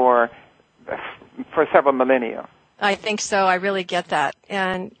on for several millennia. I think so. I really get that.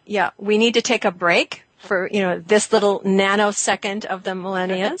 And, we need to take a break for, this little nanosecond of the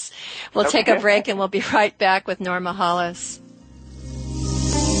millennials. We'll take a break, and we'll be right back with Norma Hollis.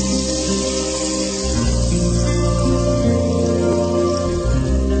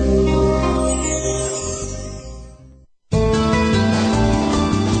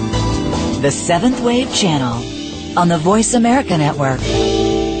 The Seventh Wave Channel on the Voice America Network.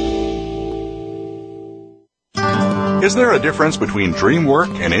 Is there a difference between dream work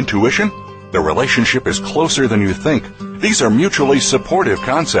and intuition? The relationship is closer than you think. These are mutually supportive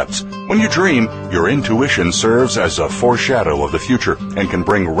concepts. When you dream, your intuition serves as a foreshadow of the future and can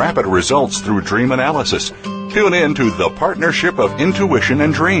bring rapid results through dream analysis. Tune in to The Partnership of Intuition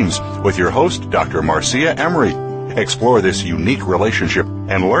and Dreams with your host, Dr. Marcia Emery. Explore this unique relationship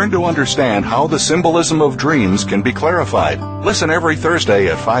and learn to understand how the symbolism of dreams can be clarified. Listen every Thursday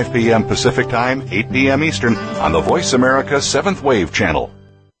at 5 p.m. Pacific Time, 8 p.m. Eastern on the Voice America 7th Wave Channel.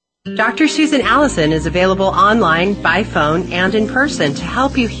 Dr. Susan Allison is available online, by phone, and in person to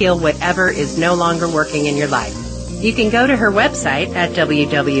help you heal whatever is no longer working in your life. You can go to her website at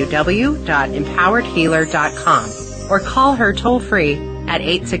www.empoweredhealer.com or call her toll-free at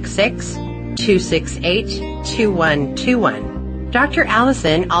 866-268-2121. Dr.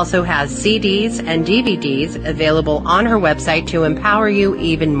 Allison also has CDs and DVDs available on her website to empower you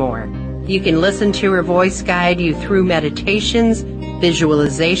even more. You can listen to her voice guide you through meditations,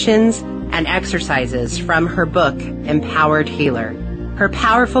 visualizations, and exercises from her book, Empowered Healer. Her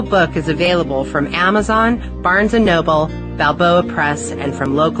powerful book is available from Amazon, Barnes & Noble, Balboa Press, and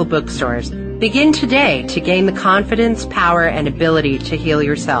from local bookstores. Begin today to gain the confidence, power, and ability to heal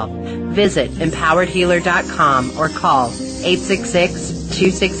yourself. Visit empoweredhealer.com or call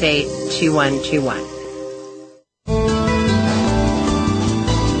 866-268-2121.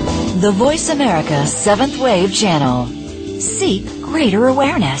 The Voice America 7th Wave Channel. Seek greater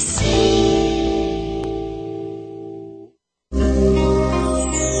awareness.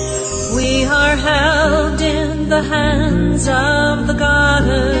 We are held in the hands of the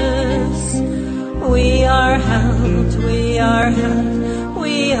goddess. We are held, we are held,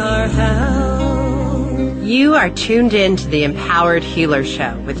 we are held. You are tuned in to the Empowered Healer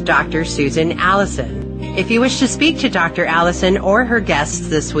Show with Dr. Susan Allison. If you wish to speak to Dr. Allison or her guests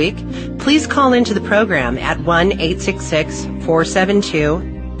this week, please call into the program at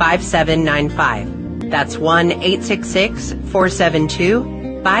 1-866-472-5795. That's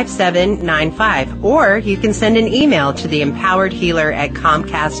 1-866-472-5795. Or you can send an email to the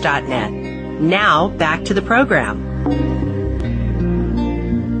empoweredhealer@comcast.net. Now, back to the program.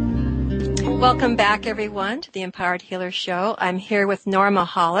 Welcome back, everyone, to the Empowered Healer Show. I'm here with Norma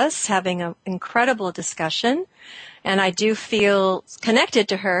Hollis having an incredible discussion, and I do feel connected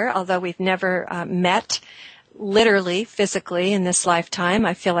to her, although we've never met literally, physically in this lifetime.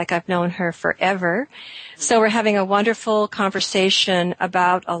 I feel like I've known her forever. So we're having a wonderful conversation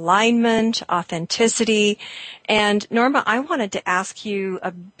about alignment, authenticity. And Norma, I wanted to ask you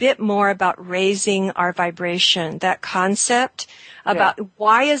a bit more about raising our vibration, that concept about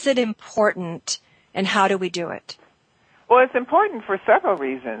why is it important and how do we do it? Well, it's important for several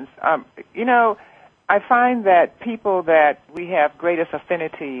reasons. I find that people that we have greatest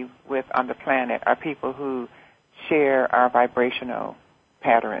affinity with on the planet are people who share our vibrational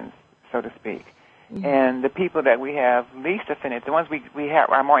patterns, so to speak. Mm-hmm. And the people that we have least affinity, the ones we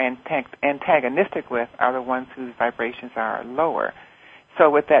are more antagonistic with, are the ones whose vibrations are lower. So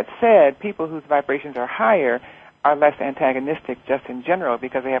with that said, people whose vibrations are higher are less antagonistic just in general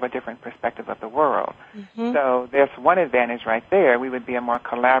because they have a different perspective of the world. Mm-hmm. So there's one advantage right there. We would be a more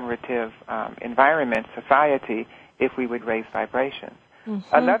collaborative environment, society, if we would raise vibrations.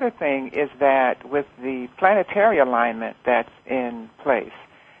 Mm-hmm. Another thing is that with the planetary alignment that's in place,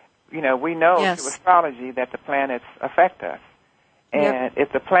 we know through astrology that the planets affect us. And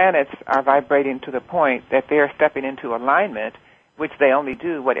if the planets are vibrating to the point that they're stepping into alignment, which they only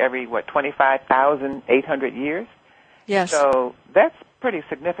do, every 25,800 years? Yes. So that's pretty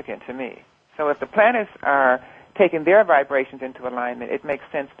significant to me. So if the planets are taking their vibrations into alignment, it makes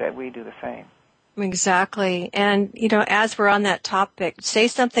sense that we do the same. Exactly. And, as we're on that topic, say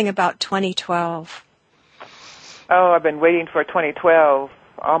something about 2012. Oh, I've been waiting for 2012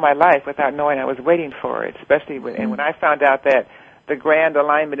 all my life without knowing I was waiting for it, especially when I found out that the grand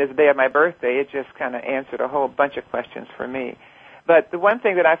alignment is the day of my birthday, it just kind of answered a whole bunch of questions for me. But the one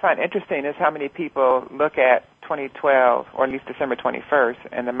thing that I find interesting is how many people look at 2012, or at least December 21st,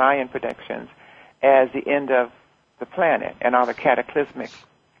 and the Mayan predictions as the end of the planet and all the cataclysmic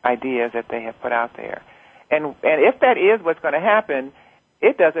ideas that they have put out there. And if that is what's going to happen,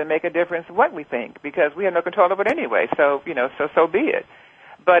 it doesn't make a difference what we think because we have no control over it anyway. So, so be it.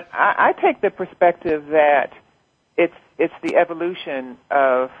 But I take the perspective that it's the evolution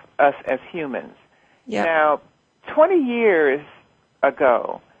of us as humans. Yep. Now, 20 years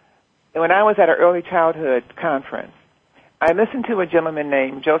ago, when I was at an early childhood conference, I listened to a gentleman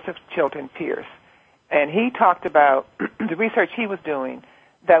named Joseph Chilton Pierce, and he talked about the research he was doing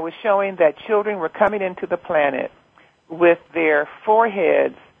that was showing that children were coming into the planet with their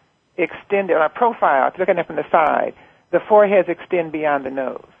foreheads extended on a profile. If you're looking at it from the side, the foreheads extend beyond the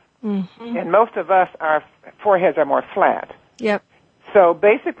nose. Mm-hmm. And most of us, our foreheads are more flat. Yep. So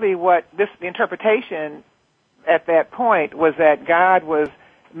basically the interpretation at that point was that God was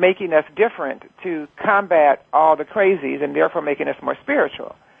making us different to combat all the crazies and therefore making us more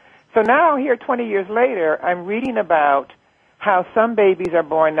spiritual. So now here 20 years later, I'm reading about how some babies are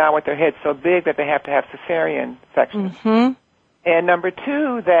born now with their heads so big that they have to have cesarean sections. Mm-hmm. And number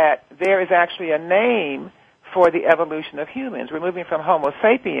two, that there is actually a name for the evolution of humans. We're moving from Homo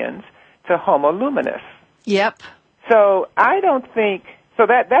sapiens to Homo luminous. Yep. So I don't think, so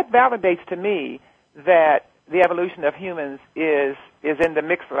that validates to me that the evolution of humans is in the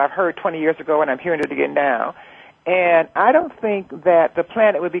mix that I've heard 20 years ago and I'm hearing it again now. And I don't think that the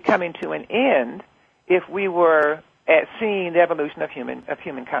planet would be coming to an end if we were seeing the evolution of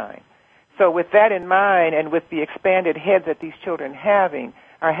humankind. So with that in mind and with the expanded heads that these children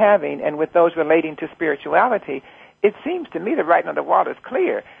are having and with those relating to spirituality, it seems to me the writing on the wall is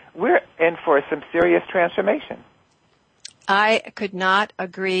clear. We're in for some serious transformation. I could not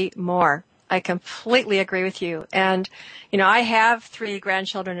agree more. I completely agree with you. And, I have 3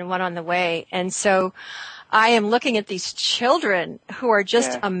 grandchildren and one on the way. And so I am looking at these children who are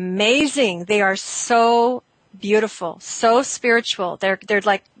just amazing. They are so beautiful, so spiritual. They're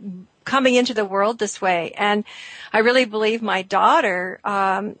like coming into the world this way. And I really believe my daughter,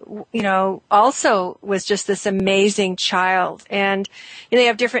 also was just this amazing child. And they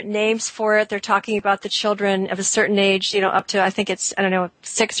have different names for it. They're talking about the children of a certain age, up to, I think it's,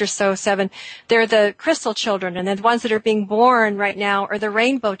 6 or so, 7. They're the crystal children. And then the ones that are being born right now are the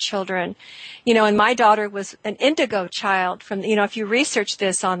rainbow children. And my daughter was an indigo child from, if you research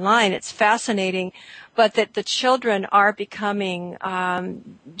this online, it's fascinating. But that the children are becoming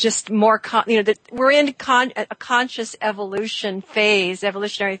just more, that we're in a conscious evolutionary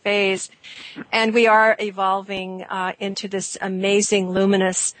phase, and we are evolving into this amazing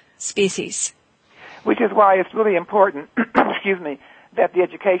luminous species. Which is why it's really important, that the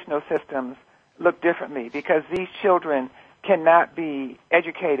educational systems look differently, because these children cannot be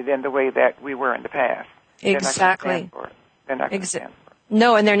educated in the way that we were in the past. Exactly. They're not going to stand for it.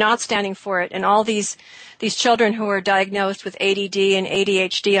 No, and they're not standing for it. And all these children who are diagnosed with ADD and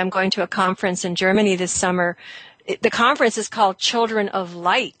ADHD, I'm going to a conference in Germany this summer. The conference is called Children of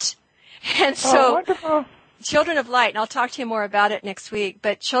Light. And so, wonderful. Children of Light, and I'll talk to you more about it next week,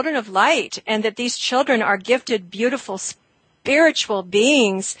 but Children of Light, and that these children are gifted, beautiful, spiritual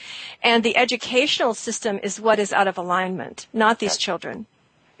beings, and the educational system is what is out of alignment, not these children.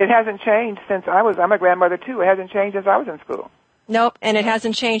 It hasn't changed since I'm a grandmother too. It hasn't changed since I was in school. Nope, and it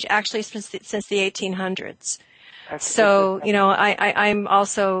hasn't changed actually since the 1800s. So, I'm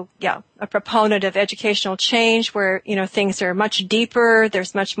also, a proponent of educational change where, things are much deeper.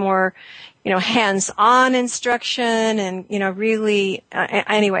 There's much more, hands-on instruction and, really,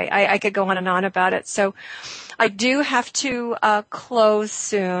 anyway, I could go on and on about it. So I do have to close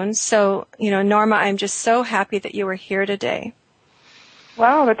soon. So, Norma, I'm just so happy that you were here today.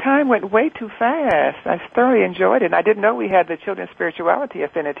 Wow, the time went way too fast. I thoroughly enjoyed it. And I didn't know we had the children's spirituality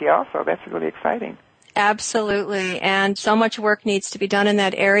affinity also. That's really exciting. Absolutely. And so much work needs to be done in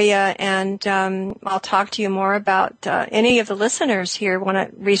that area. And I'll talk to you more about any of the listeners here want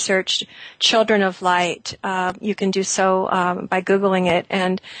to research Children of Light. You can do so by Googling it.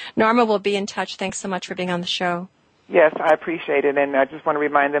 And Norma will be in touch. Thanks so much for being on the show. Yes, I appreciate it. And I just want to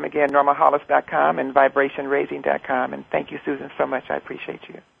remind them again, normahollis.com and vibrationraising.com. And thank you, Susan, so much. I appreciate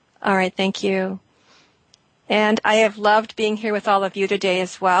you. All right. Thank you. And I have loved being here with all of you today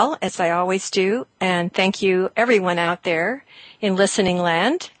as well, as I always do. And thank you, everyone out there in listening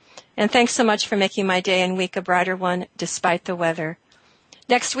land. And thanks so much for making my day and week a brighter one despite the weather.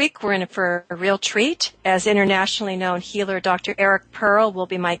 Next week, we're in for a real treat, as internationally known healer Dr. Eric Pearl will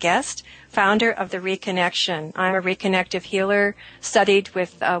be my guest, founder of the Reconnection. I'm a reconnective healer, studied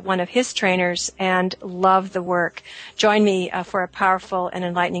with one of his trainers, and love the work. Join me for a powerful and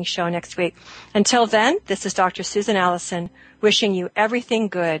enlightening show next week. Until then, this is Dr. Susan Allison, wishing you everything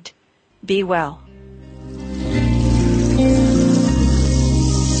good. Be well.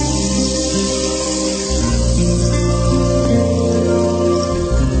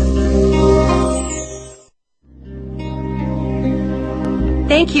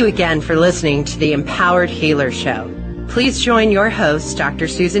 Thank you again for listening to the Empowered Healer Show. Please join your host, Dr.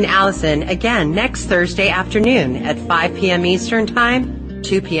 Susan Allison, again next Thursday afternoon at 5 p.m. Eastern Time,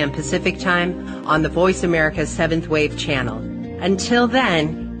 2 p.m. Pacific Time on the Voice America 7th Wave channel. Until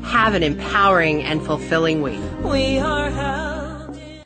then, have an empowering and fulfilling week. We are